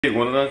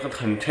We're gonna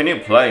continue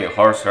playing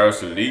Horus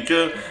Heresy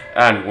Legion,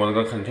 and we're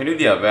gonna continue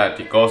the event,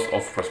 the Ghost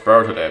of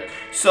Prosperity today.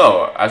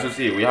 So, as you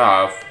see, we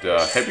have the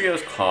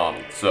Hibou come.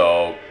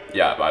 So,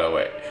 yeah, by the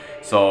way.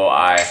 So,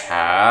 I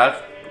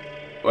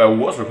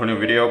was recording a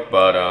video,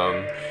 but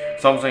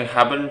something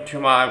happened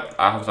to I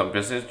have some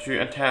business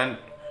to attend.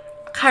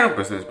 Kind of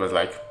business, but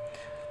like,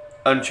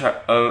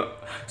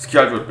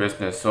 scheduled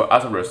business. So,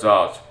 as a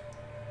result,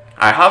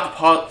 I have to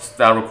pause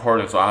that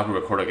recording, so I have to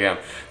record again.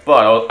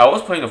 But I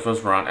was playing the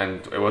first round,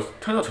 and it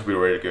turned out to be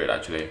really good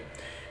actually.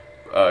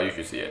 You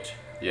should see it.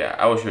 Yeah,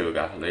 I will show you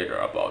guys later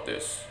about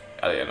this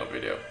at the end of the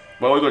video.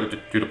 But we're going to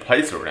do the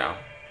playthrough now.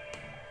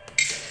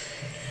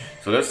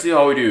 So let's see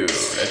how we do.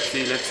 Let's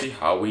see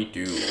how we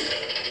do.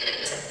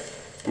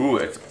 Ooh,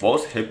 it's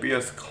both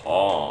Hibious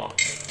Khan.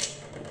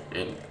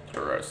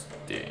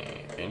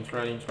 Interesting.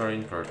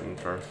 Interesting.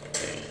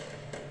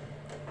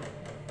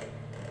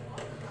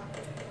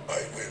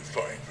 I will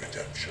find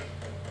redemption.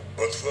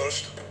 But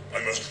first,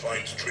 I must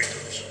find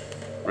traitors.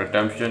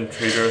 Redemption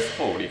traders?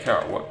 Holy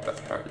cow, what the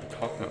heck are you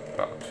talking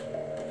about?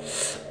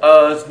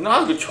 It's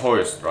not a good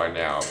choice right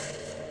now.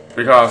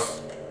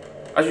 Because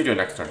I should do it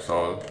next turn,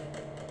 so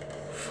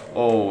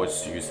oh,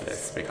 it's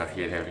useless because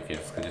he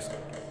can just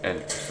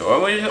end.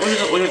 So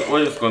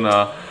we're just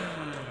gonna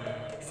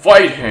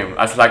fight him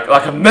as like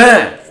a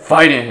man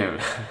fighting him.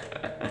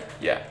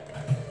 Yeah.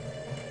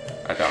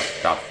 I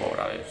doubtful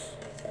that is.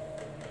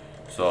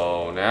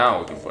 So now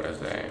we can put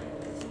his name.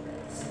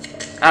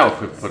 I will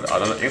put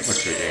another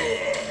infantry in.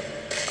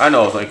 And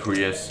also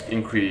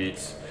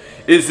increase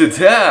its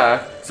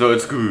attack, so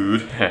it's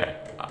good.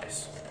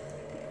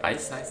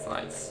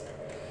 Nice.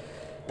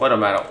 What a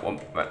matter?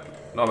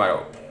 No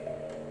matter.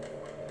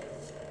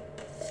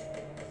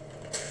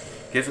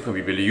 Guess it can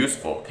be really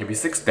useful. It can be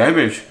 6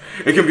 damage.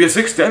 It can be a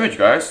 6 damage,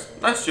 guys.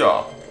 Nice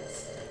job.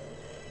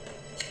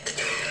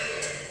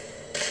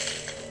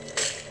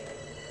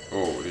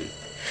 Holy.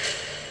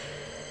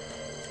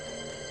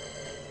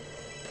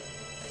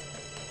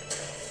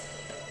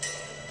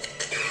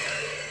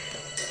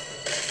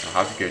 I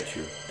have to get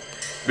you.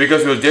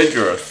 Because you're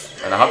dangerous,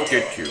 and I have to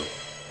get you.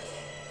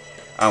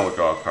 And we'll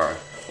draw a card.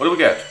 What do we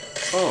get?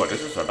 Oh,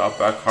 this is a not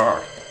bad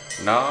card.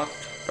 Not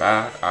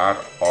bad at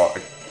all.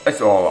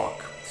 It's all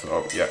luck.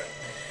 So, yeah.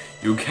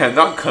 You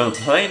cannot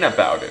complain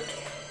about it.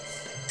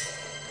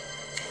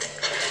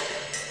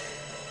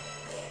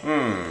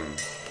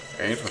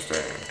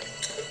 Interesting.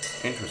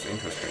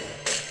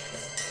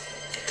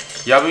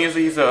 He hasn't used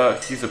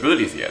his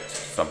abilities yet,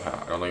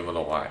 somehow. I don't even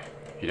know why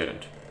he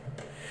didn't.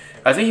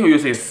 I think he'll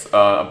use his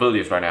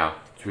abilities right now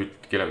to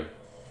get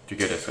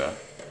this guy.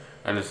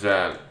 And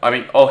then, him.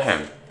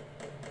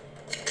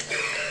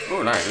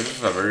 Oh, nice. This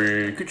is a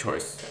very good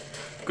choice.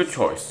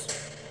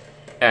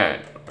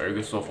 And very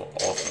good so far.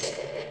 Awesome.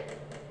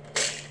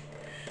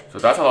 So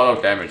that's a lot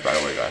of damage, by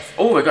the way, guys.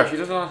 Oh my gosh, he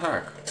doesn't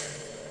attack.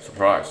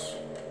 Surprise.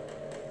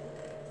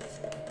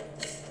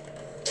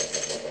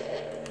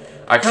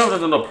 I kind of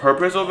don't know the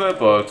purpose of it,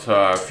 but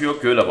I feel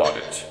good about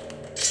it.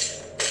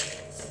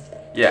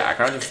 Yeah, I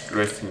kind of just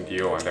risking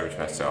deal and damage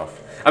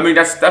myself. I mean,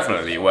 that's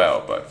definitely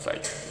well, but it's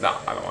like, nah,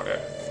 I don't want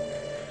that.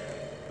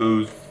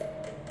 Ooh.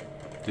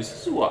 This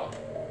is what?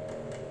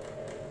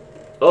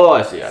 Oh,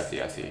 I see.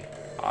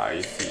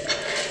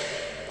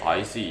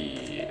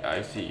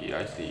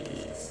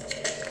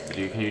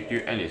 Can you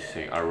do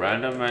anything? A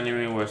random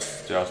enemy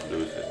with just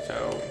loses,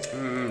 so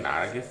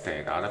not a good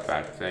thing, not a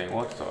bad thing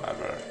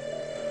whatsoever.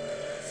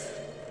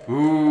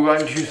 Ooh, 1,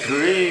 2,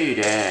 3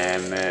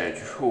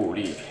 damage.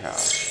 Holy cow.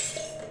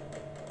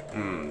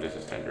 This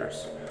is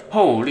dangerous.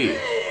 Holy,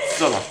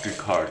 so much good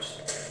cards.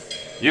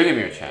 You give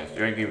me a chance.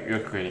 You're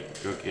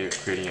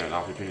creating an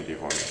opportunity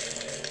for me.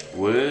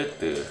 What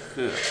the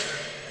heck?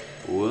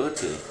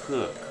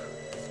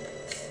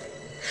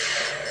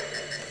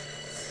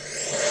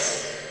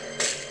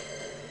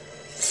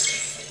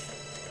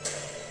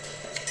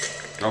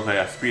 Okay,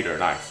 a speeder,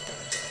 nice.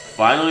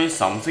 Finally,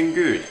 something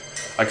good.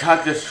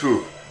 Attack this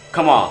troop.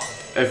 Come on,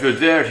 if you're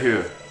there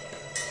too.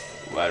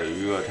 Whether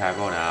you attack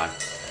or not,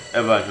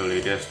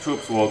 eventually these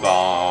troops will go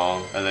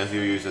on unless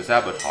you use a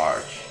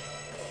sabotage.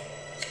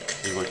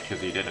 In which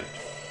case you didn't.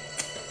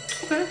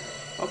 Okay.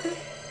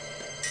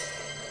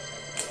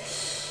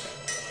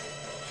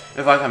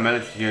 If I can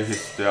manage to get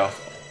his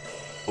stealth.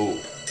 Oh,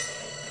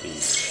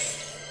 please.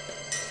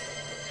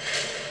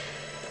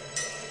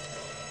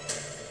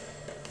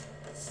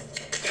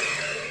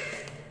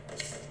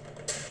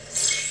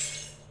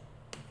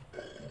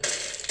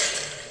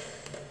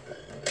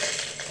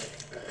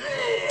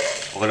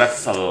 Okay,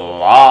 that's a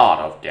lot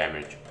of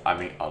damage. I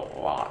mean, a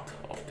lot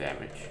of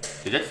damage.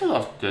 Did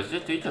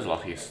he just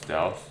lost his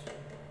stealth?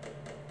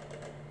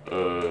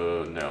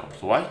 No.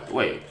 So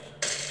wait.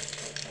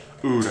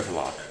 Ooh, that's a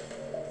lot.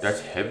 That's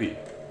heavy.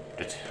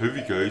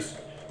 Guys.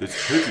 That's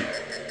heavy.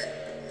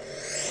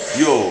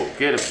 Yo,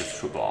 get this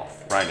troop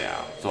off right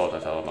now. So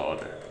that's another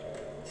order.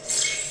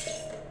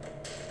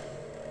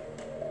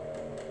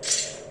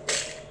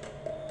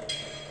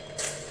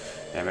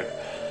 Damn it.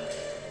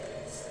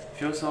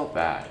 Feels so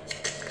bad.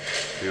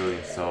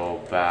 Feeling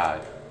so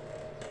bad.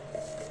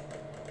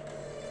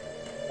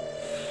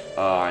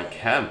 I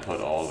can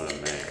put all of them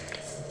in.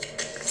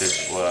 This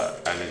is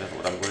what, and this is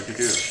what I'm going to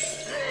do.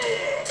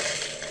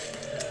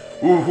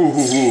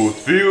 Ooh,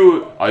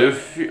 feel. Are you?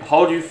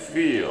 How do you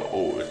feel?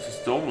 Oh, it's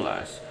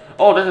Stormless.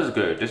 Oh, this is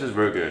good. This is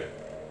very good.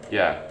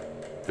 Yeah,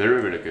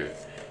 very good.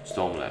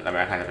 Stormless. I mean,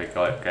 I kind of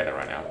get it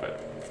right now, but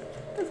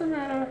doesn't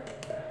matter.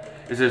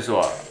 This is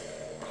what?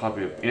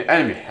 Copy in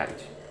enemy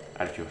hand.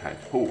 Add to your hand.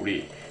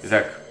 Holy, it's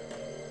like.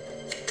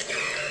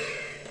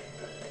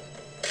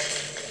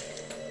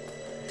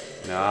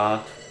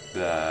 Not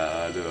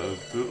bad.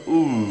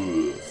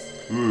 Ooh,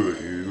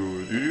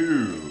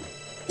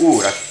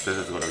 this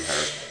is gonna be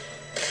hurt.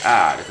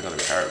 Ah, this is gonna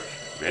be hurt.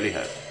 Really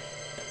hurt.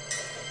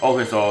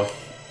 Okay, so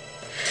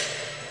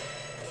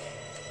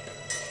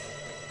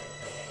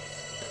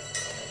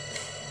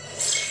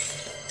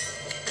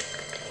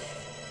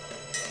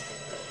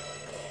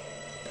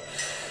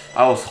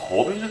I was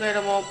hoping to get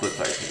them all, but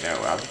like no,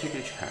 I have to take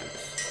a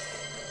chance.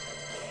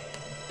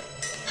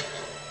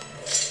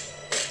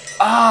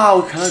 Ah,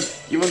 we can't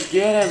even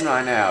get him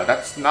right now.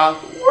 That's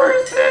not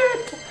worth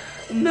it.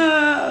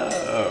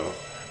 No.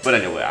 But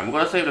anyway, I'm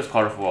gonna save this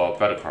card for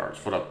better cards,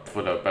 for the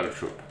better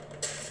troop,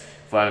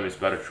 for enemies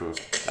better troop.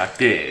 Like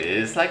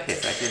this.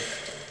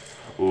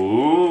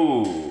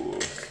 Ooh,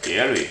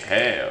 scary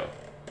hell.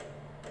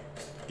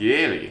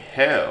 Scary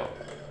hell.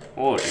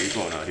 What are you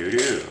gonna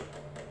do?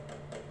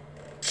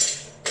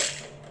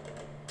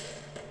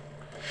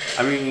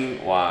 I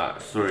mean, 1,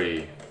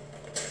 3,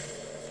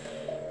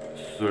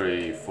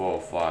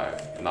 4,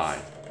 5, 9.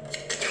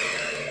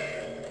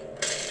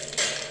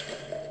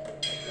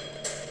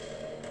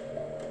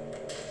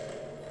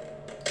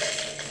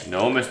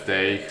 No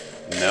mistake,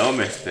 no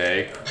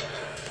mistake.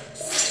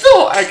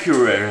 So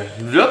accurate,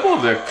 double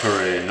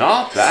victory,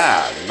 not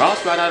bad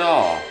at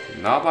all,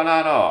 not bad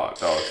at all.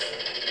 Those,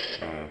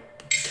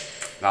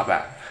 not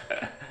bad.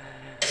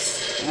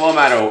 no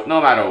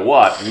matter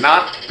what,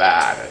 not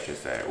bad, I should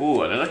say.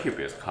 Ooh, another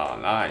Hibou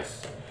card,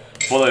 nice.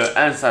 Follow your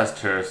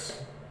ancestors,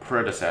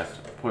 follow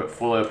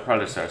your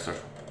predecessors,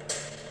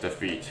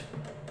 defeat.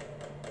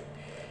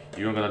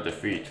 You're gonna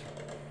defeat.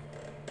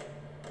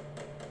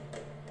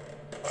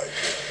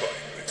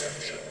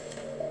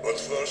 But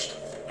first,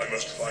 I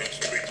must find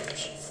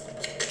traitors.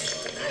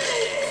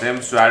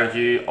 Same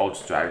strategy, old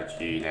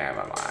strategy,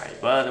 never mind.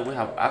 But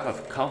I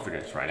have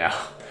confidence right now,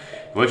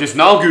 which is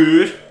not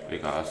good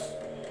because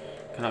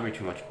cannot be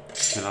too much,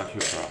 cannot too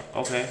proud.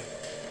 Okay,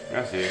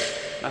 let's see.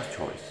 Nice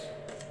choice.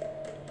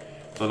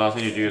 So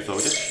nothing to do, so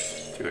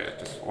just do it.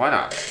 Just why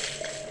not?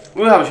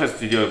 We'll have a chance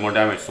to deal more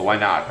damage, so why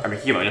not? I mean,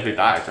 he might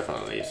die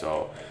definitely,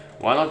 so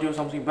why not do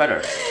something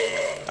better?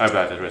 I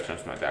bet that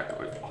returns my deck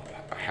with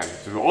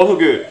hands is also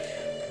good.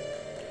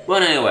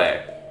 But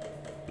anyway,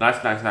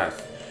 nice.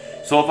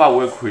 So far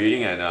we're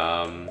creating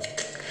an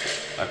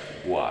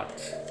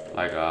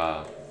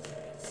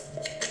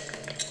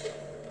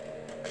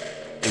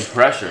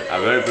impression, a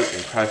very good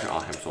impression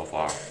on him so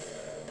far.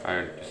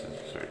 And this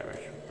is 3 damage.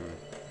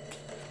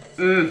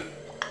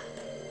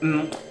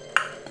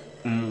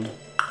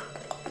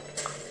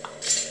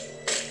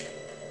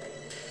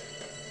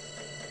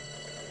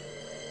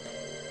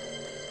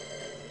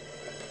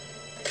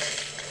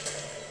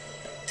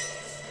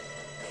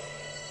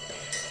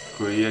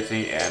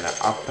 Creating an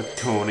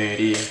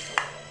opportunity.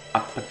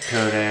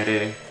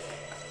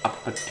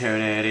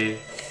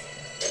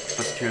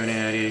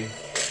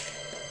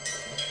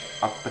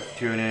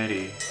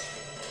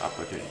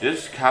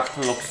 This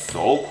captain looks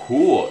so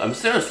cool. I'm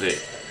seriously.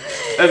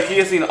 If he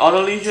is in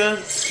other legion,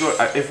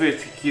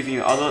 he's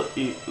in other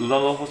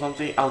level or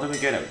something, I'll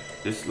definitely get him.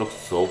 This looks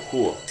so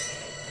cool.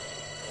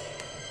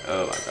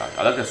 Oh my god,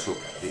 I like the soup.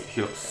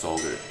 He looks so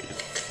good. He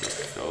just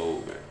looks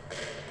so good.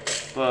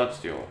 But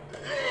still,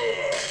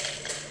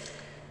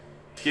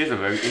 here's a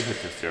very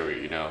interesting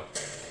theory, you know,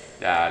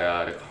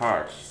 that the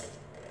cards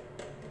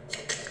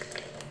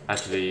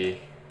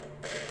actually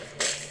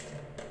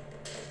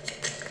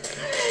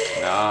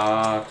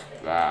not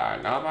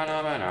bad.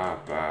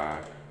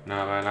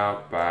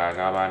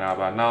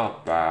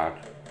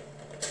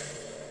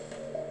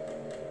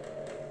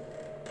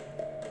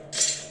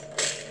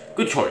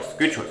 Good choice,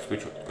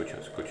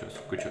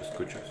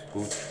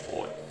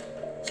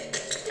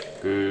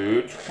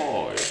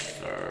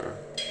 sir.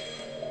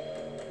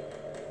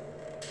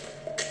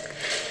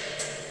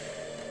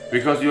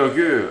 Because you're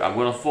good, I'm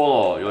gonna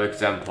follow your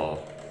example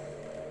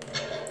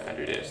and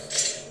do this.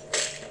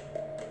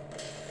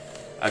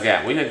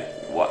 Again, we can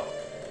what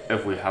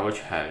if we have a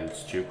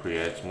chance to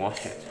create more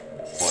hit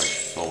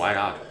points, so why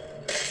not?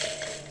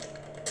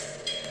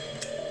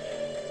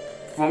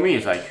 For me,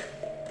 it's like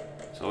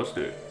it's always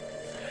good.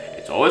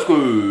 It's always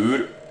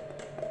good.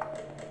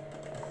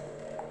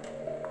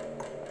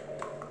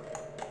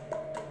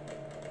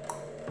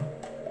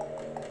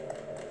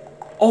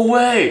 Oh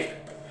wait!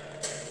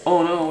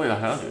 Oh no, wait, I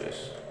have to do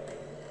this.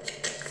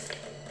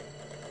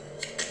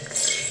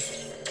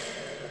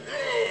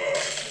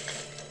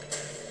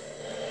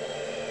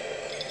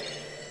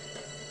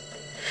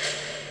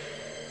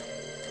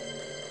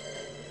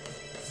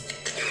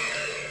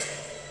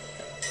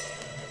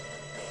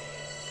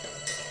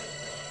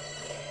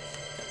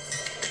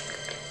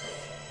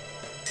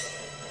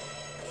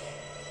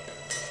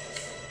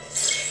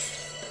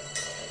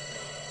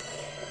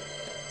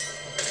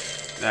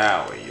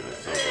 Now we're even,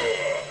 soldier.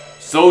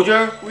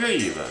 Soldier, we're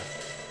even.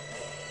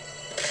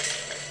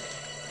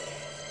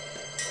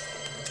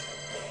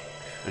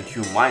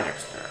 Until my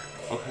next turn.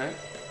 Okay.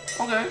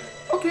 Okay.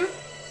 Okay.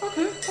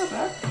 Okay. Not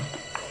bad.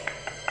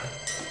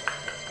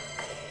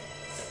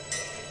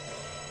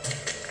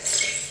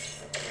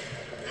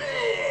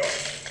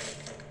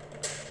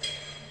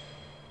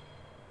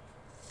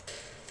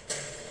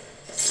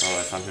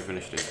 Alright, time to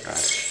finish this,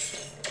 guys.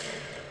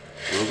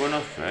 We're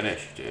gonna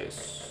finish this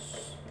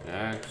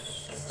next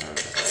turn.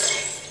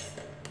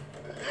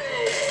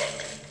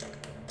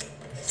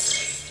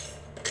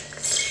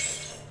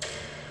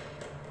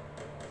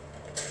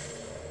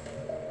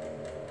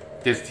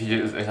 This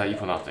is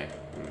equal nothing.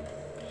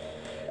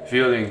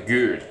 Feeling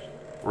good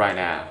right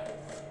now.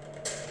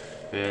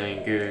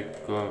 Feeling good,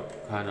 go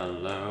kinda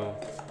low.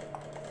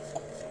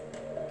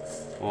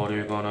 What are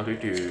you gonna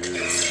do?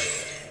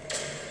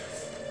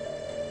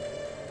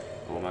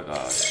 Oh my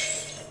god.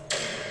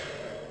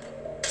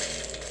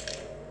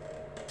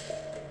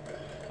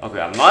 Okay,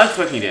 I'm not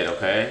expecting that,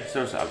 okay?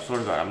 Seriously, I'm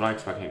sorry God, I'm not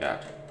expecting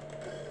that.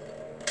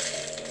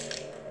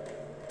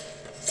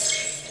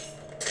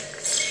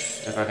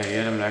 If I can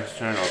get him next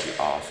turn, it'll be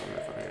awesome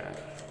if I can get it.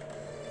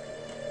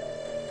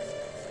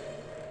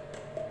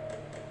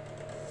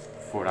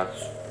 4,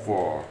 that's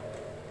 4.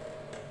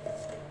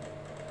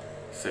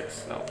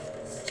 6, no.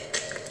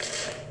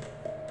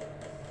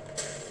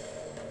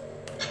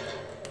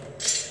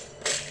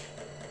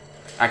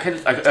 I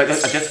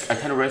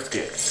can't risk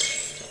it.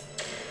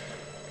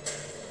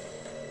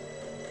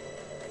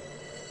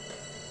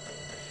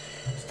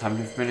 It's time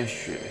to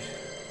finish it.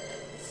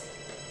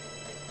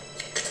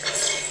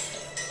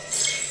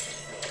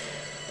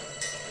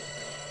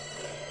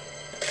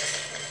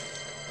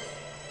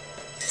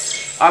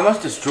 I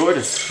must destroy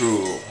this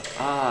troop.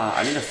 Ah,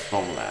 I need a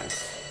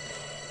Stormlance.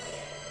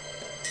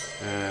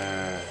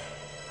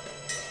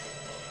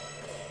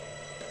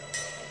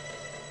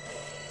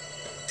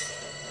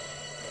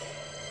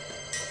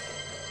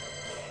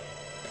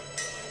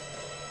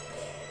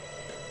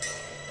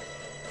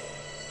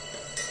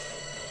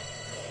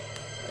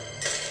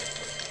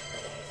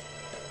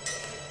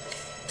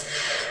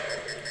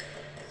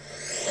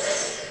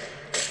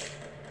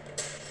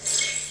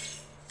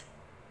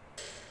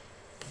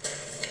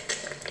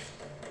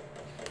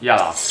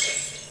 Yeah.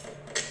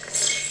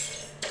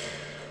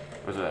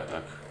 What's that?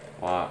 Like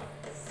 1,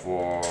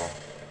 4,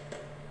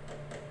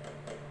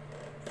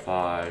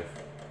 5,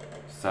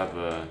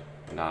 7,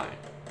 9.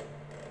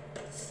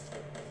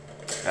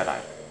 That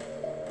died.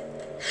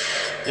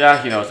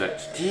 Yeah, he knows it.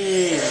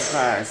 Jesus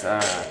Christ.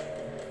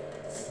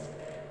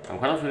 I'm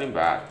kind of feeling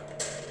bad.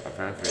 I'm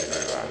kind of feeling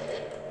very bad.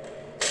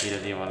 He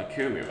doesn't even want to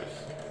kill me with.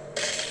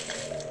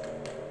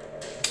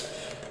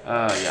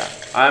 Yeah.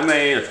 I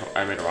made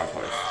the wrong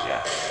choice.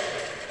 Yeah.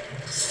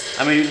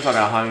 I mean, you just like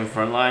having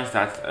front lines,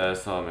 that's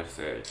still a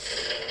mistake.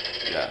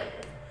 Yeah.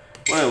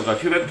 Well, we got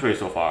 2 victories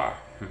so far.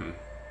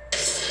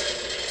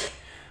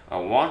 I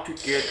want to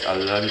get a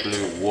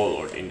legendary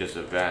warlord in this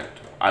event.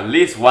 At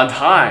least one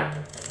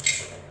time!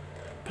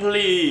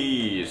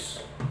 Please!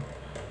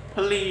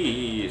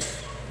 Please!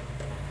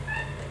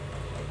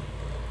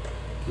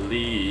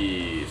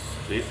 Please!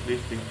 Please,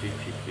 please, please, please, please,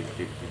 please,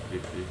 please,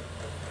 please, please.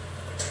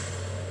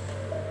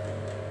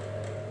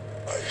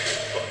 I will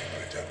find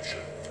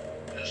redemption.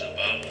 As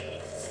above,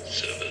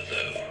 so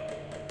below.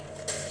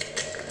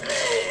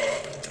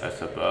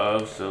 As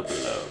above, so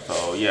below.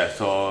 So yeah,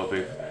 so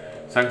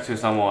thanks to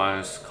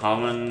someone's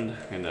comment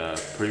in the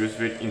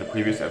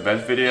previous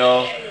event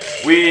video,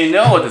 we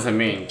know what this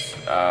means.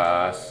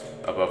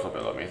 Above, so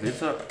below means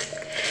it's a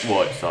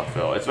word stuff.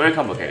 So it's very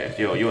complicated.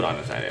 You'll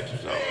understand it.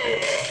 So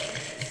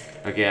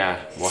again,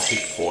 more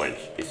hit point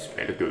is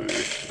very good.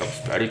 Looks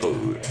very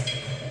good.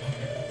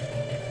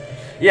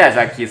 Yes,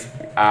 like he's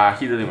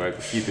doing very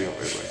good. He's doing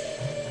very good.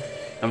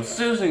 I'm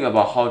still thinking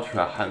about how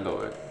to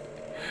handle it.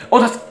 Oh,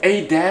 that's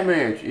 8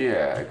 damage!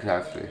 Yeah,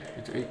 exactly.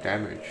 It's 8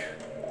 damage.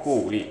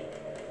 Holy.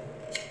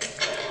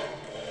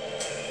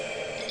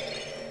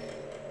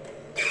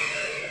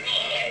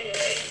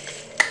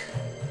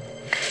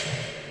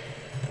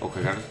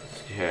 Okay, that's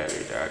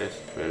scary. That is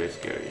very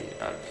scary.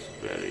 That's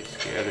very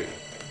scary.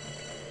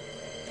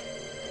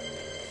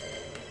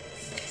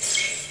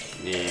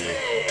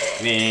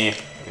 Nee, I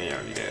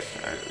don't need this.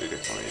 I don't need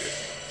this.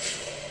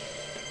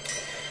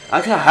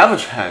 I can have a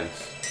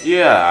chance.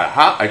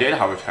 Yeah, I did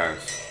have a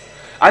chance.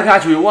 I can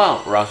actually win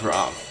round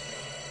round.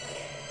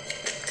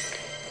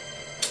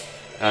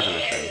 That's a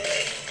mistake.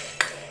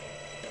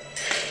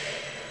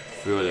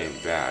 Feeling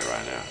bad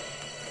right now.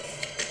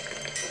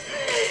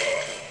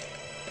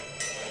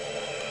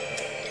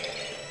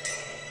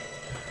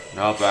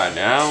 Not bad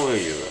now, will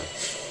you?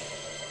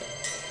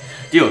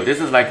 Dude, this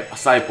is like a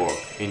cyborg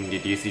in the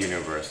DC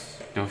universe.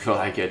 Don't feel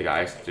like it,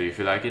 guys? Do you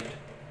feel like it?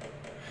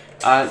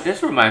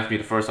 This reminds me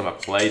the first time I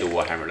played the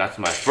Warhammer. That's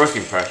my first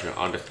impression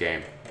on this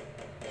game.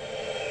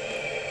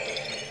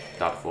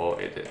 Doubtful,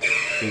 I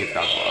think it's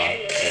doubtful.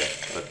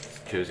 Yes, let's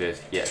choose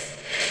this. Yes.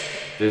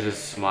 This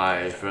is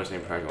my first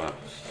impression when I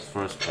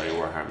first played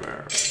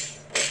Warhammer.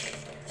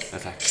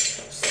 That's like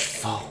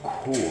so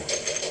cool.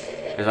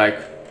 It's like,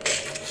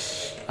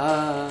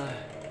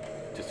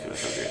 just feels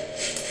so good.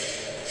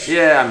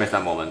 Yeah, I missed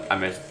that moment. I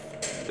missed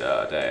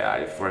the day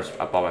I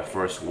bought my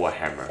first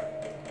Warhammer.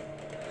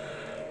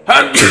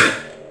 That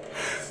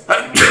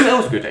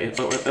was a good day. It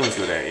was a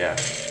good day, yeah.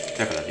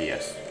 Definitely,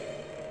 yes.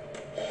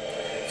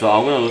 So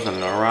I'm gonna lose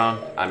another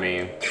round. I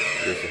mean,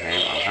 lose to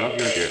him. I'm kind of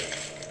gonna do.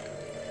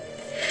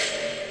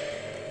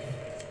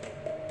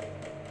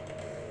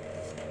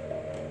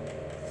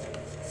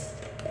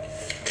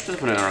 Just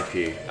put another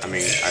key. I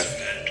mean, it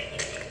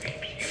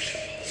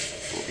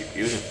will be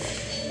beautiful.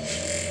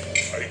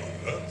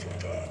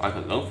 I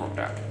can learn from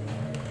that.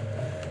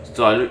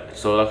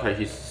 So look at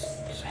his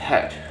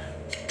head.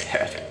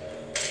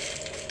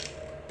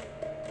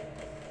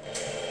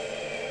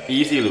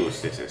 Easy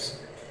lose. This is.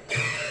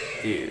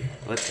 Dude,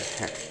 what the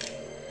heck?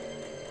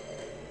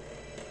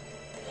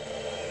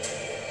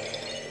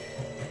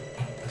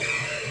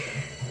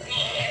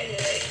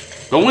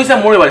 The only thing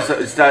I'm worried about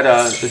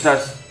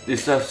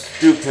is that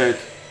stupid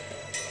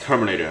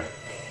Terminator.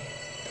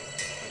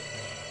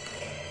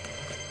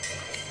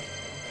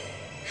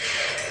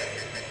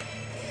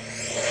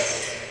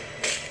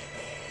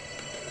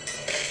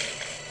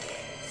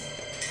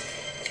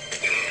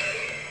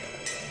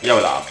 Yeah,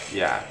 without.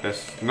 Yeah,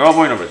 there's no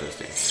point of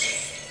resisting.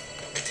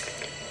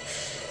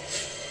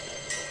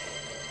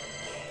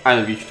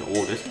 And reached.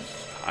 Oh, this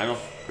is kind of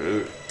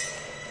good.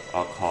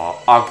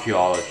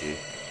 Archaeology.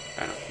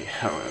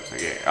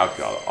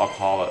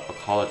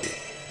 Archaeology.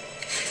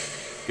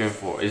 Game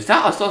 4. Is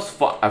that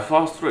a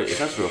first 3? Is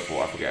that 3 or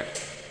 4? I forget.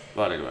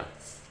 But anyway.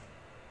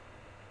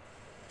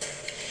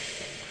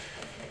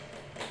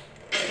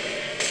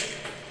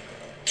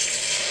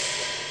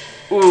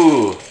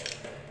 Ooh,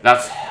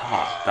 that's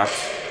hot. That's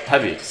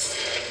heavy.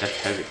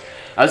 That's heavy.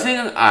 I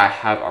think I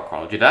have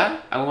archaeology.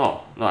 That I don't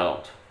know. No, I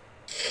don't.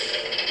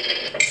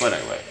 But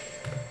anyway,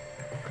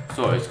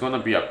 so it's gonna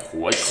be a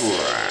quick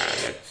run.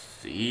 Let's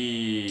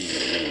see.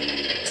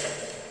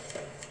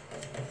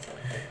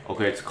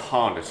 Okay, it's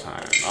Khan this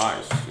time.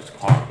 Nice, it's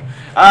Khan.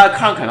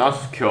 Khan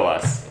cannot kill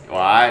us.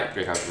 Why?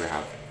 Because we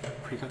have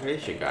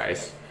precognition,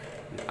 guys.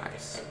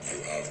 Nice.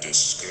 You have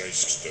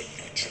disgraced the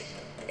Legion,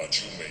 but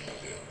you may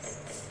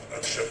live.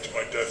 Accept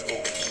my death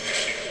oath.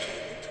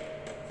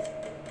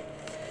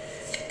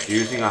 Do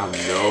you think I have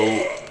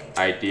no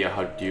idea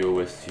how to deal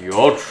with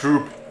your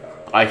troop?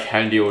 I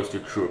can deal with the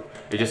troop.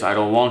 It's just I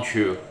don't want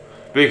to,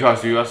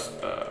 because you just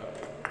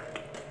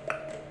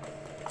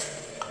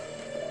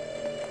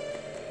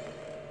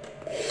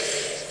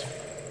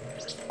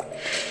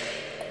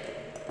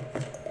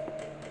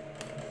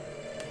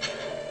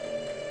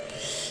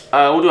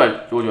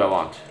what do I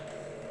want?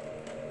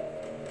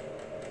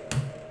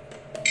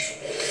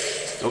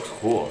 Looks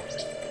cool.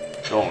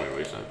 The only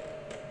reason.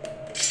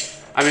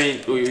 I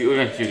mean, we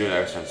can still do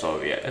that action,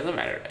 so yeah, it doesn't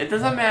matter. It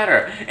doesn't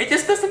matter. It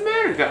just doesn't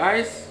matter,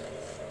 guys.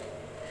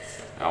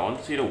 I want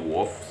to see the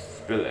wolf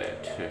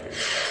spillet.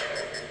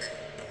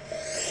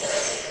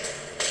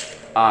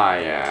 I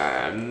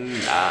am.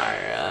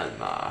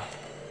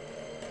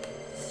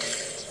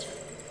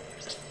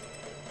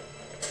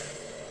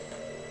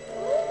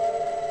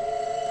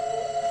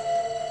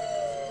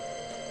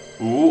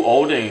 Ooh,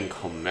 Odin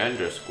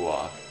Commander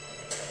Squad.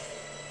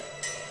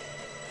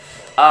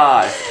 It's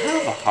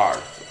kind of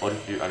hard. What do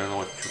you do? I don't know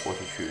what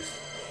to choose.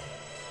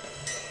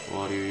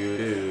 What do you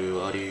do?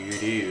 What do you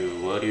do?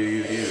 What do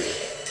you do?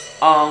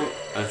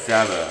 And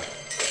Saber.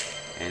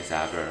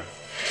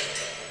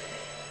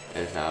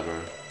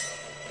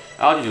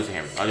 I'll just use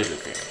him. Why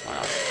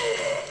not?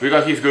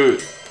 Because he's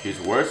good. He's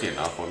worthy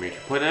enough for me to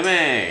put him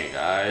in,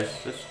 guys.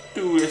 Let's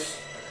do this.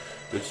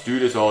 Let's do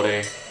this all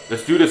day.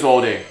 Let's do this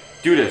all day.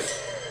 Do this.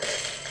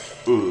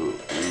 Ooh.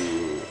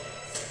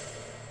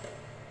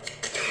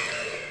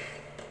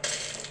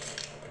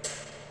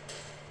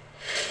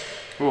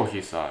 Oh,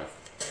 he's alive.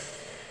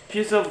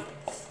 He's a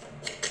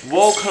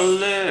Vulcan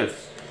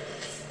lives.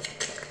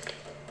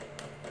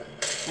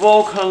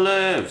 Vulcan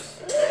lives.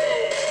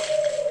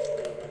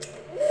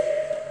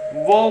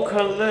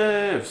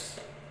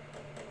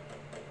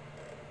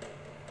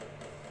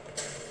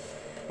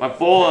 My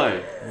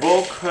boy,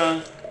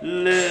 Vulcan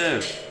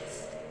lives.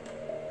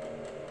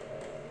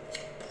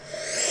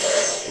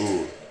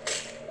 Ooh.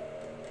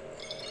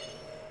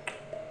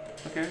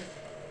 Okay.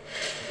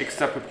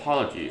 Accept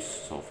apologies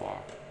so far.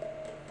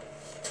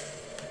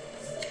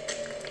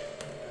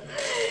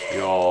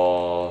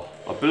 Your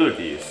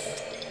abilities.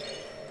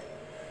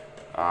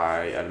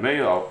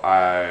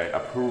 I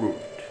approved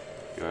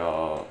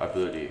your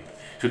ability.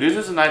 So this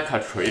is like a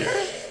trader.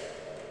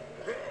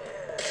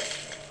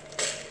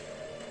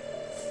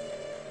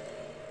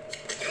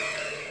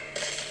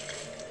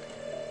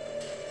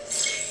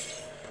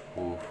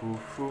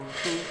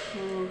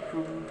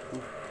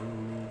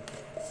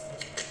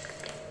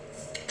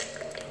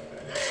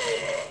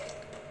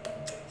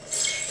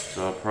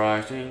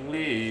 Surprising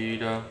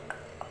leader.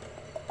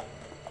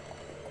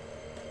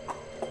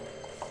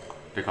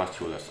 They cost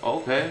 2 less.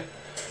 Okay.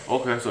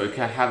 Okay, so it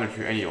can happen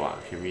to anyone,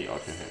 to me or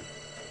to him.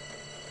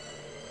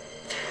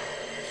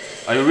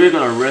 Are you really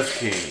gonna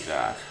risking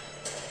that?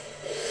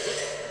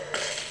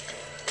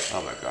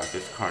 Oh my god,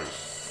 this card is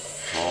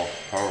so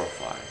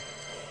horrifying.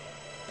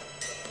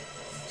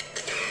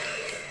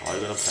 How are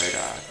you gonna play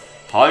that?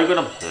 How are you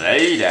gonna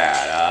play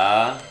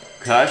that,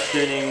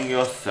 questioning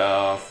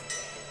yourself.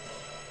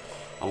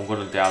 I'm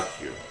gonna doubt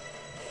you.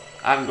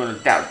 I'm gonna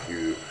doubt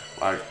you.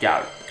 I'm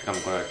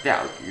gonna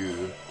doubt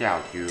you.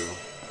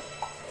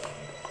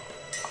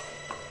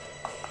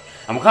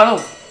 I'm kind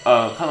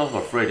of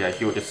afraid that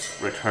he will just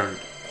return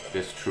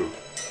this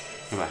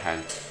truth in my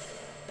hands.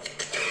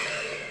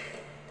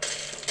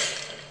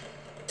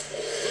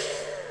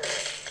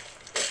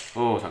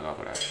 Oh, thank God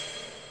for that.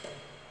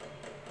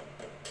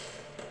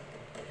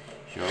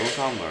 Show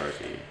some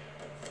mercy.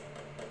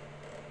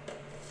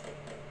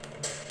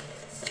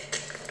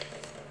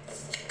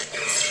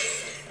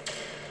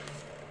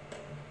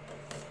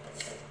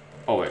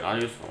 Oh wait, not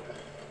useful.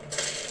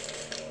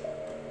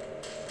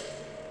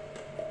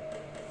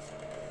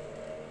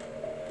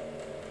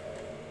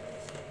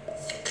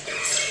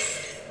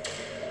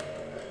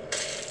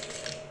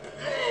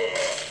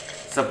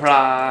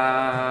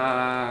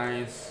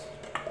 Surprise!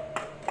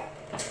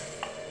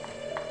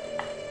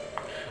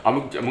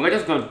 I'm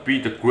just gonna be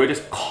the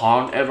greatest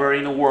con ever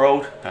in the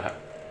world.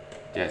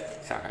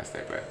 Yes,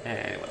 sarcastic, but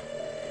anyway.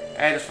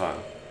 Hey, it's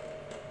fun.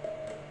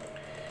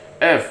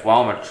 If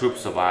one of my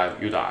troops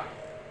survive, you die.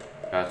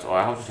 That's all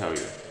I have to tell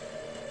you.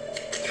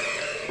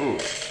 Ooh,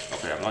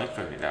 okay, I'm not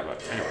expecting that,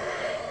 but anyway.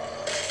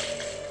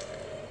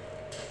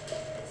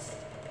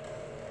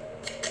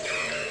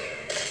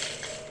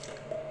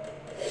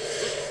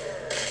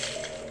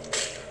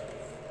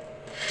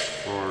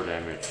 Four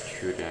damage,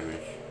 2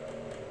 damage.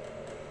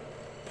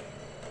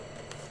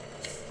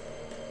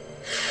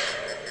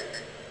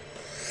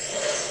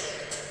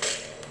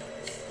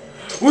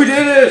 We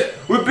did it!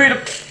 We beat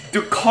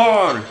the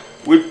Karn!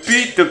 We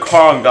beat the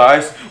Karn,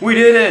 guys! We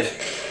did it!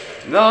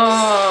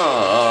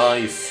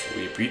 Nice!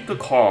 We beat the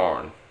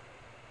Karn.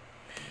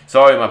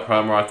 Sorry, my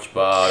Primarch,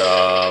 but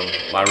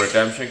my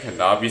redemption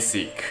cannot be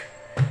seek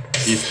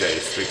these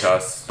days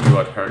because you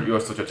are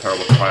such a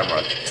terrible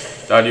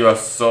Primarch that you are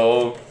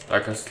so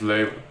like a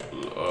slave.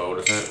 What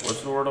is it?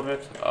 What's the word of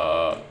it?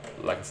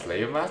 Like a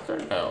slave master?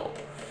 No.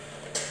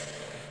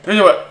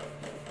 Anyway,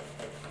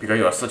 because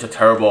you are such a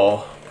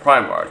terrible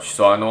Primarch,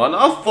 so I will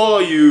not follow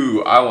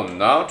you. I will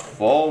not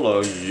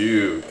follow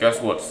you.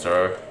 Guess what,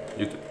 sir?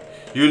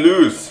 You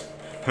lose.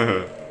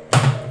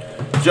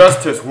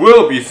 Justice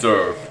will be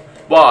served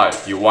by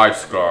the White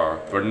Scar,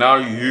 but now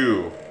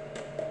you.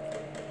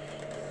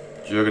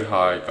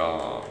 Jughatai.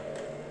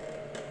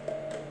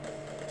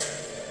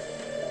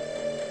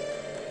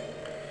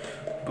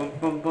 Boom,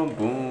 boom, boom,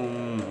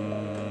 boom.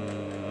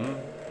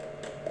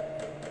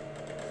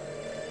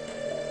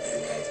 You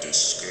have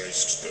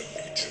disgraced the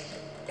Legion,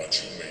 but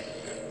you may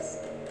live.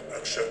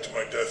 Accept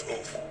my death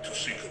oath to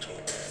seek it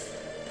home.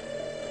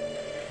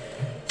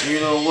 You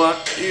know what?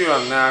 You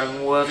are not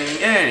worth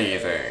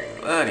anything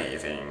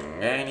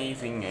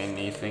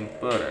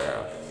but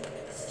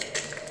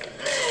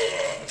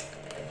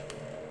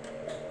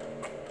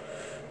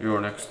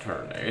your next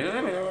turn.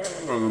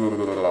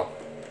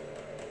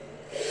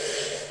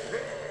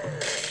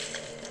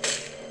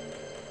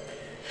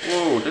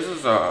 Whoa, this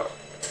is a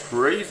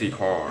crazy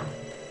card.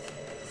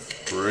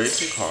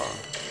 Crazy card.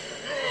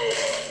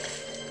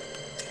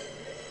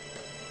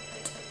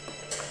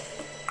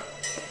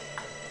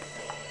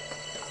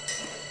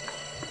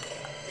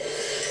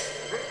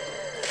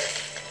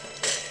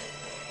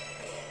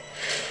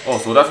 Oh,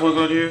 so that's what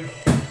we're gonna do?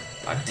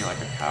 Acting like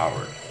a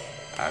coward.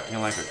 Acting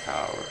like a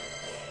coward.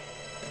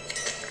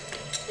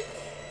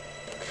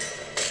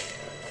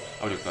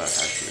 I'm just gonna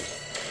attack you.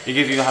 In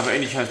case you don't have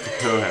any chance to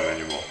kill him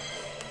anymore.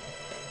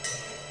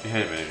 To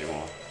hit him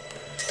anymore.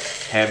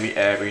 Hit me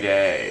every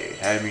day.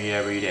 Hit me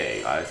every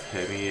day, guys.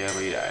 Hit me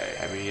every day.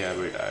 Hit me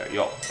every day.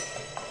 Yo.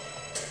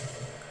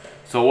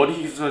 So what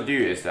he's gonna do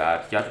is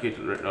that he has to get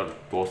rid of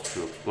both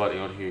troops, but in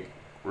order to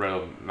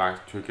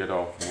to get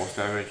off most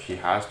damage, he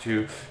has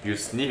to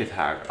use sneak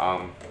attack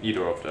on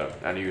either of them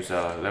and use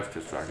a left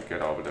strike to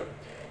get over them.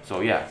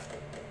 So yeah,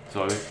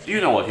 so you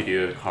know what to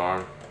do,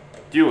 Karn.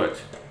 Do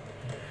it.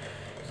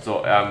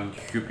 So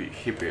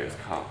Hibou.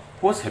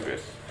 Who's Hibou?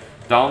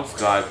 Down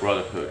Sky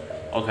Brotherhood.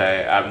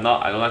 Okay, I don't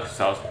like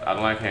South. I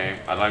don't like him.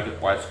 I don't like the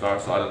White Scar,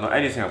 so I don't know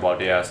anything about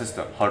their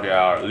system, how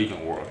their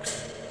Legion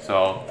works.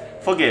 So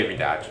forgive me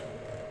that.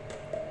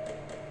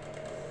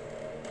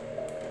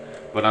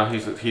 But now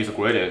he's the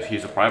greatest.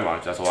 He's a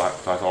Primarch. That's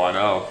all I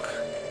know.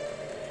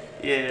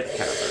 Yeah, it's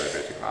kind of very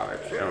basic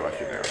knowledge. Everybody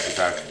should know. In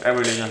fact,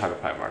 every Legion has a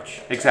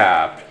Primarch,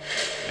 except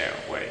no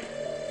wait,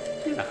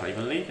 he's not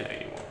even Legion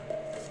anymore.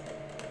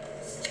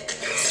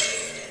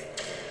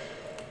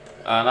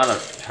 Not a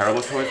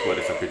terrible choice, but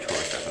it's a good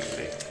choice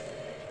definitely.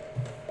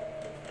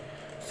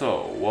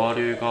 So what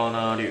are you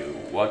gonna do?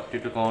 What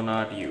did you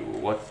gonna do?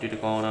 What did you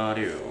gonna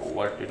do?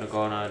 What did you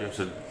gonna do?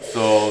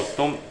 So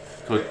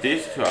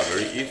these two are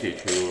very easy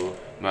to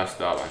mess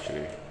up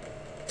actually.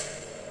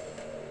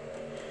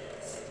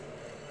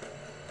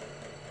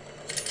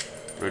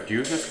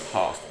 Reduces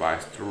cost by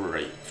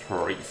 3.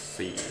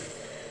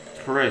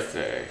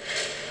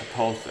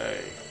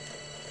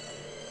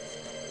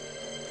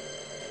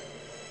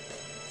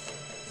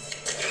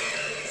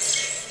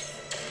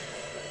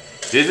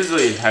 This is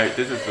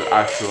the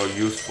actual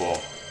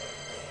useful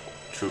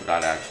troop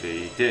that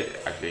actually did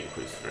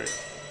increase rate.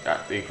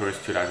 That the increase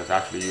to that is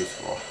actually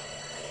useful.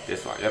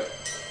 This one, yep.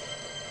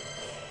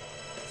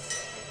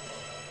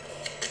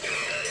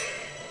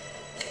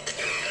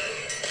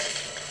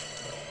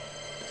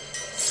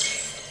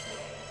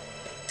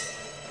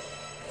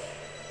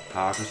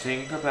 Hard to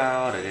think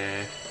about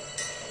it.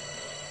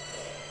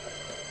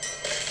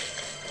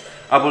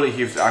 I believe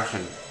his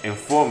action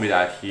informed me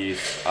that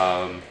his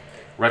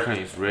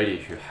reckoning is ready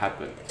to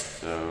happen.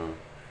 So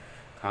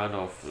kind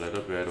of a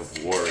little bit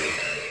of worry.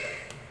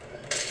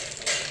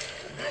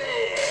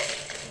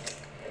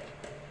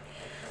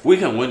 We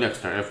can win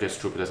next turn if this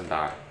troop doesn't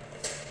die.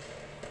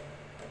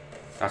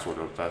 That's what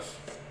it does.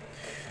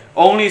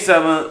 Only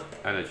 7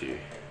 energy.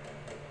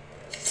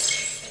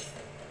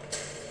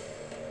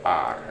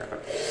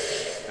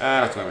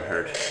 That's gonna be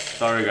hurt.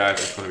 Sorry guys,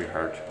 it's gonna be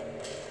hurt.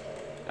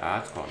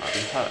 That's gonna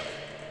be hurt.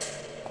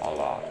 A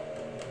lot.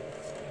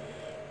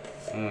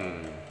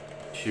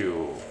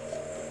 2,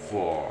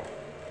 4.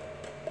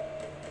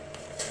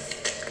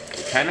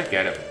 We cannot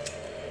get him.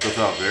 Those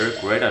are very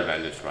great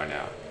advantage right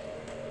now.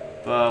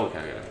 But we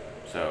can't get him.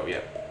 So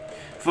yeah.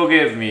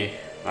 Forgive me,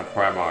 my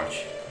prime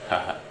march.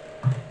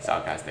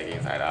 Sarcastic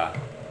inside.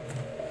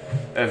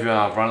 If you're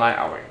on front line,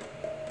 I'll win.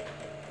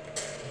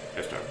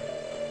 This turn.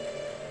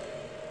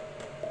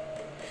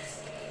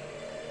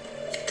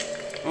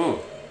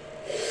 Ooh.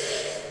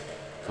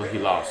 So he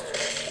lost.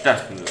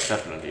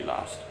 Definitely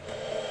lost.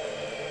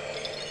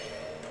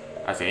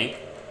 I think.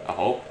 I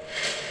hope.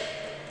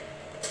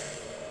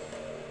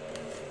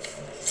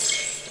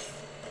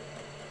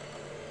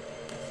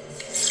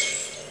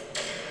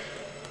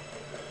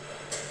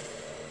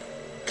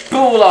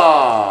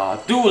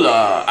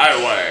 Dula, I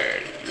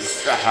win.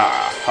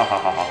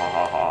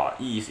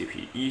 Easy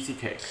P, easy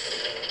cake.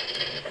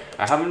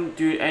 I haven't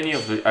do any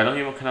of the. I don't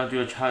even cannot do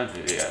the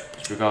challenges yet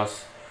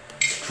because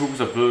troops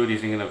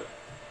abilities in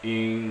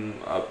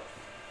a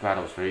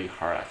battle is very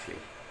hard actually.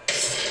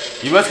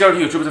 You must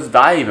guarantee your troops doesn't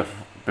die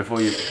before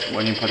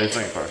when you put this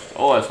thing first.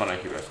 Oh, it's funny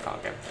Heroes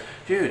count game.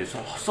 Dude, it's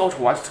such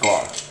wide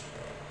score.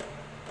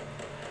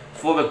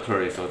 4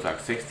 victories, so it's like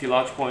 60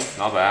 large points.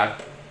 Not bad.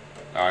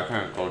 I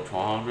can go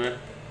 200.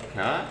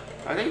 Can I?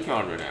 I think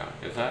 200 now.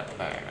 Is that?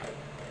 No. I will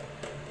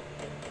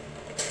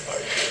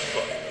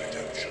find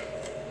redemption.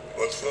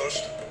 But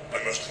first,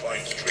 I must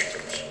find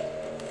traitors.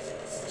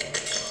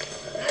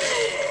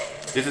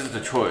 This is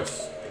the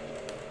choice.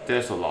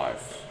 Death or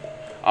life.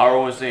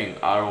 Arrow is in,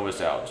 arrow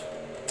is out.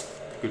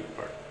 Good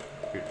word.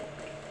 Good word.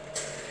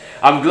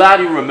 I'm glad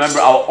you remember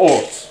our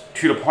oaths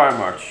to the Prime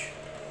March.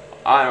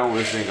 Arrow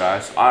is in,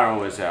 guys.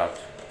 Arrow is out.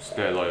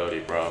 Stay loyalty,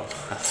 bro.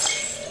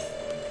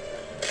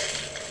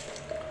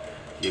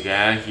 He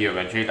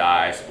eventually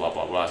dies, blah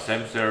blah blah,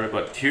 same story,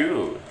 but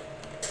two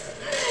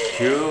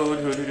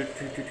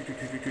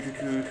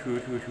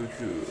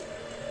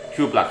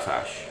black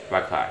flash.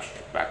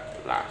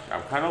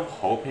 I'm kind of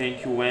hoping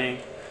to win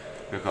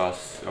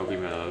because it'll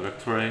give me another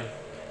victory.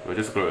 We'll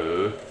just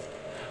go.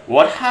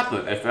 What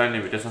happened if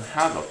enemy doesn't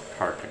have a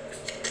tactics?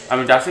 I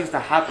mean, that's things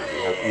that happen.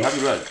 You have to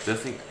realize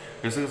these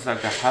things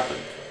like that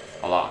happened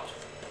a lot.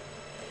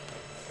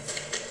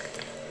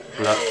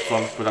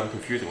 But I'm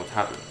confusing what's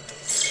happened.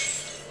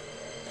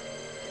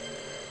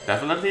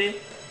 Definitely?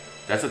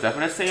 That's a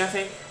definite thing, I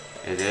think?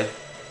 Is it?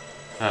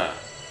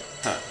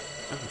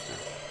 Interesting.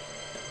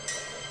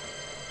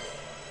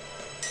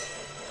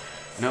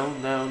 No.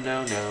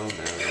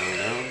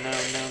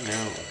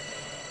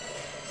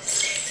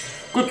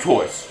 Good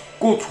choice.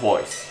 I'm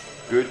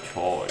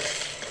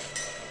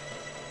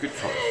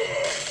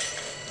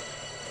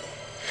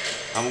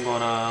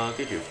gonna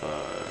get you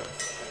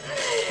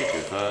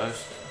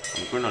first.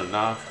 I'm gonna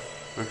not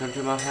return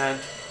to my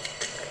hand.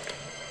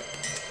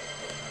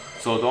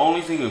 So the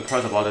only thing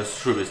impressed about this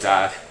troop is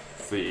that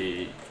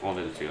they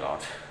wanted to do a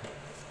lot.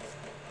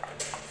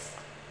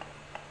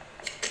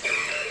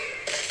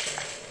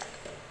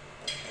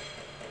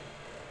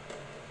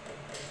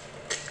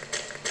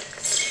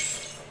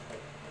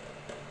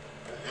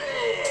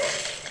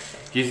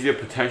 He sees the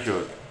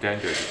potential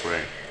danger to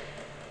bring.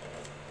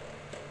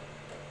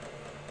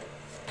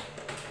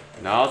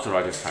 Now's the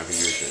right time to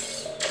use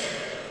this.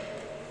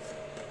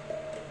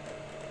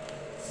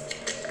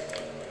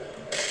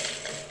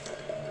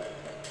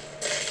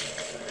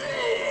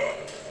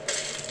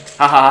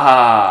 Ha ha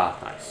ha!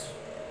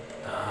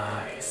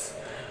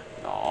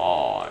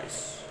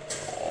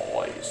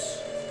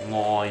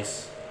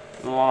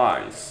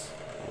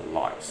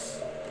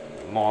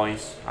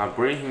 Nice. I'm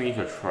bringing him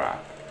into a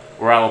trap,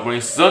 or I will bring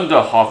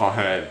Thunderhawk on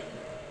him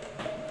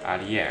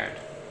at the end.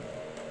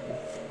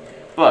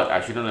 But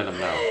I shouldn't let him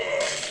know.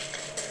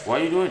 Why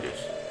are you doing this?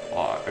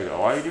 Why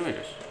are you doing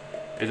this?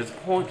 It is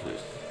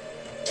pointless.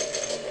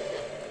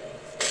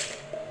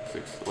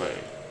 Wait.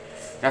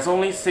 That's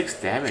only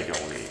 6 damage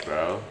only,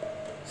 bro.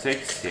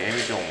 6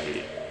 damage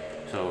only.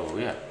 So,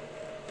 yeah.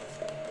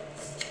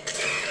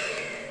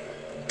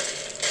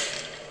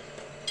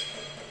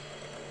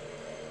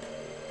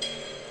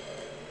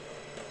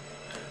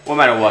 No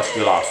matter what,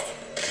 we lost.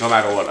 No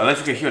matter what, unless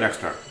you can heal next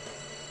turn.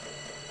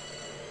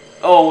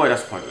 Oh wait,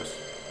 that's pointless.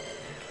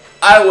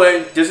 I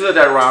win. This is a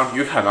dead round.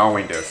 You cannot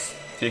win this.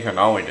 You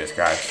cannot win this,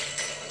 guys.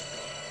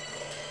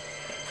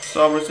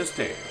 Stop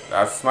resisting.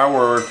 That's my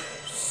word.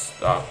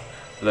 Stop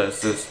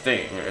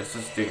resisting.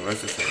 Resisting.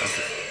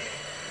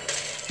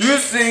 You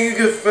think you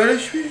can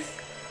finish me?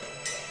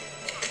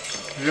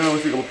 You know,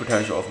 think about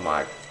potential of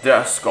my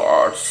Death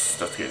Guards.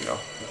 Just kidding, no.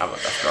 I'm not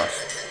Death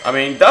Guards. I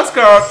mean, Death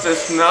Guards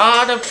is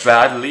not a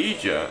bad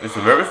legion. It's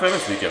a very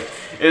famous legion.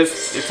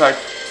 It's like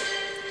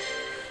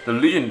the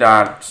legion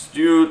that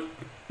still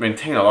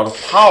maintain a lot of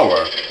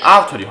power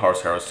after the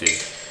Horus Heresy.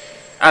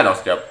 And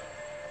also,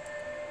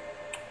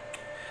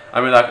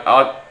 I mean, like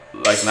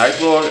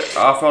Nightlord,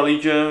 Alpha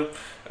Legion,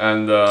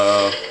 and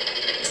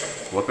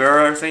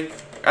Warbearer, I think,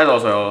 and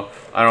also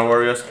Iron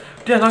Warriors.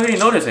 They are not getting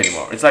noticed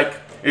anymore. It's like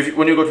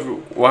when you go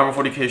to Warhammer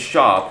 40k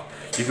shop,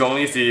 you can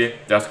only see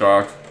Death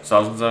Guard,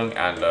 Thousand,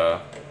 and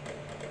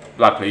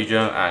Black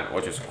Legion, and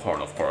which is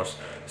Khorne, of course.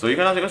 So you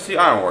cannot even see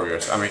Iron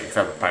Warriors. I mean,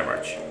 except the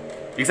Primarch.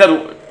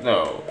 Except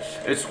no,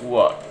 it's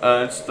what?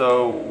 It's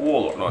the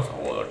Warlord. No, it's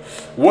not Warlord.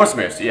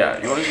 Warsmith. Yeah,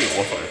 you only see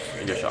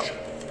Warsmith in your shop.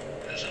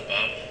 As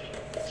above,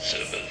 so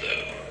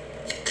below.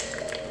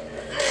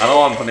 I don't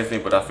want to put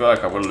anything, but I feel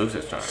like I will lose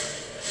this time.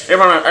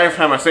 Every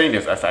time I'm saying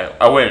this,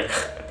 I win.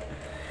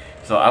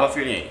 So I have a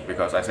feeling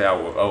because I say I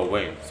will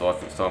win, so I'm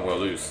going to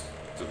lose.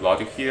 The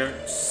logic here,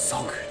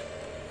 so good.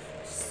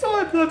 So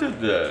I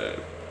plotted it.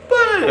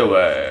 But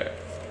anyway,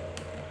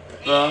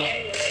 the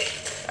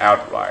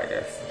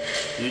Outriders.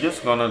 You're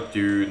just gonna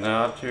do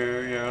that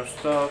to your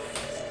stuff.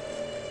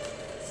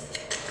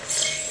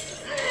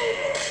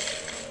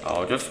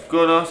 I'm just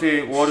gonna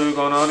see what you're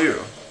gonna do.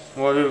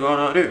 What you're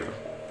gonna do.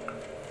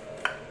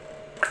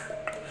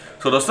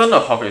 So the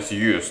Thunderhawk is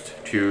used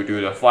to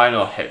do the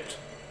final hit.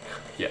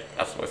 Yeah,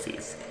 that's what it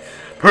is.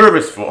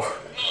 Purposeful.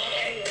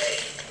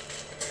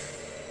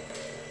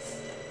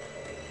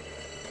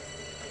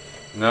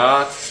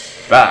 Not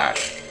bad.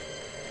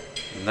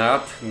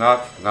 Not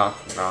bad.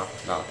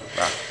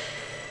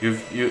 You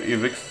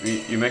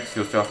make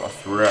yourself a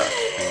threat,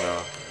 you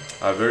know,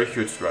 a very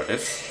huge threat.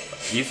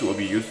 This will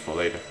be useful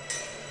later,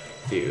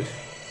 dude.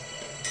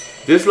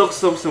 This looks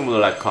so similar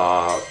like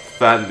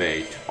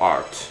fan-made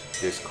art.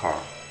 This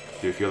car.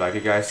 Do you feel like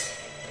it, guys?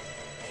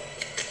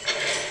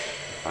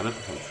 Finally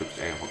put some troops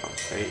in. Hold on,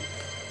 say.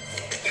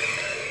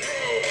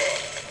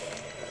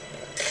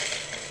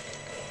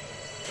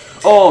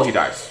 Oh, he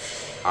dies.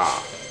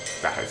 Ah,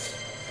 that hurts.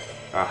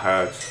 That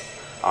hurts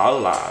a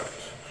lot.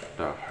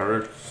 That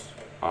hurts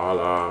a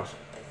lot.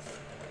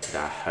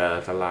 That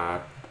hurts a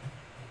lot.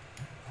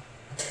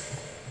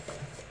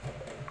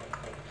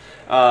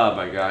 Oh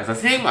my guys, I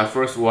think my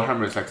first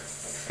Warhammer is like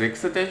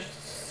 6th edition,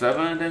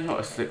 7th edition,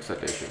 or 6th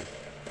edition.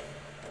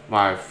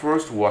 My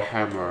first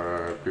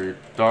Warhammer, the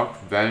Dark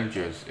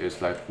Vengeance,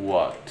 is like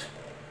what?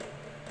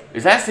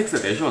 Is that 6th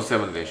edition or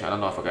 7th edition? I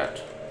don't know, I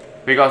forget.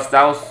 Because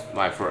that was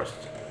my first.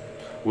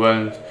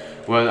 When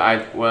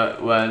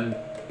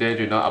they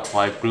do not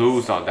apply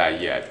glues on that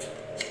yet.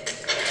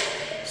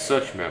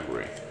 Such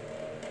memory.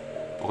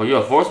 Okay, you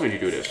are forced me to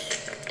do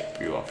this.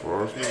 You are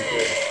forced me to do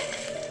this.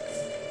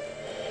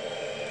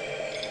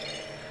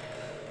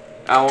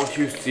 I want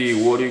to see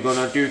what you're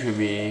gonna do to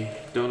me.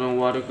 Don't know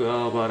what to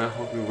go, but I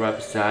hope you right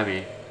beside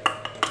me.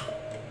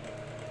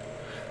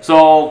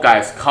 So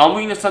guys,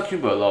 comment in the section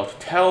below to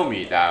tell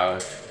me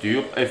that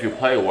if you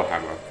play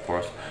Warhammer, of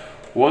course,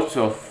 what's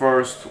your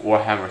first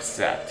Warhammer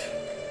set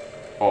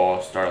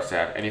or starter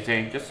set?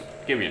 Anything? Just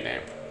give me a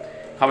name.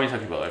 Comment in the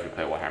section below if you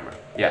play Warhammer.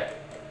 Yeah.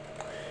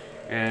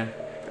 And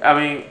I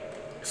mean,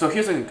 so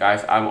here's the thing,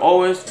 guys. I'm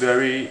always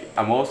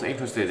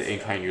interested in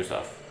trying new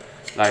stuff.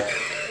 Like,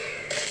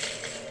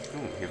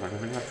 he's my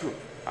favorite troop.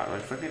 I don't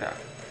expect that.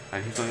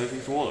 And he's gonna use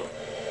his Warlord.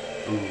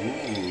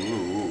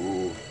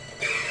 Ooh.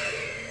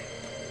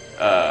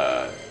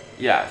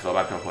 Yeah, so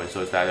back to my point.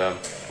 So is that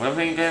what I'm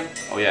thinking again?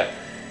 Oh yeah.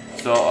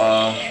 So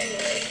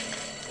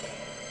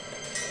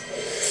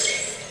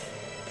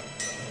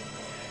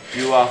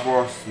you are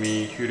forced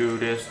me to do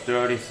this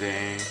dirty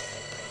thing.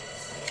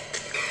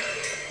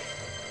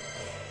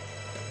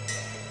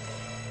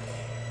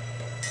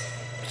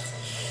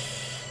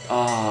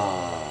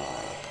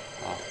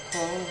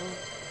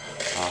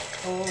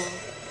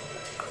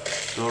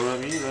 Do re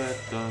mi re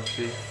do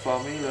si fa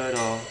mi re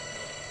do.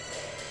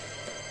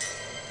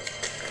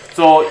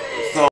 So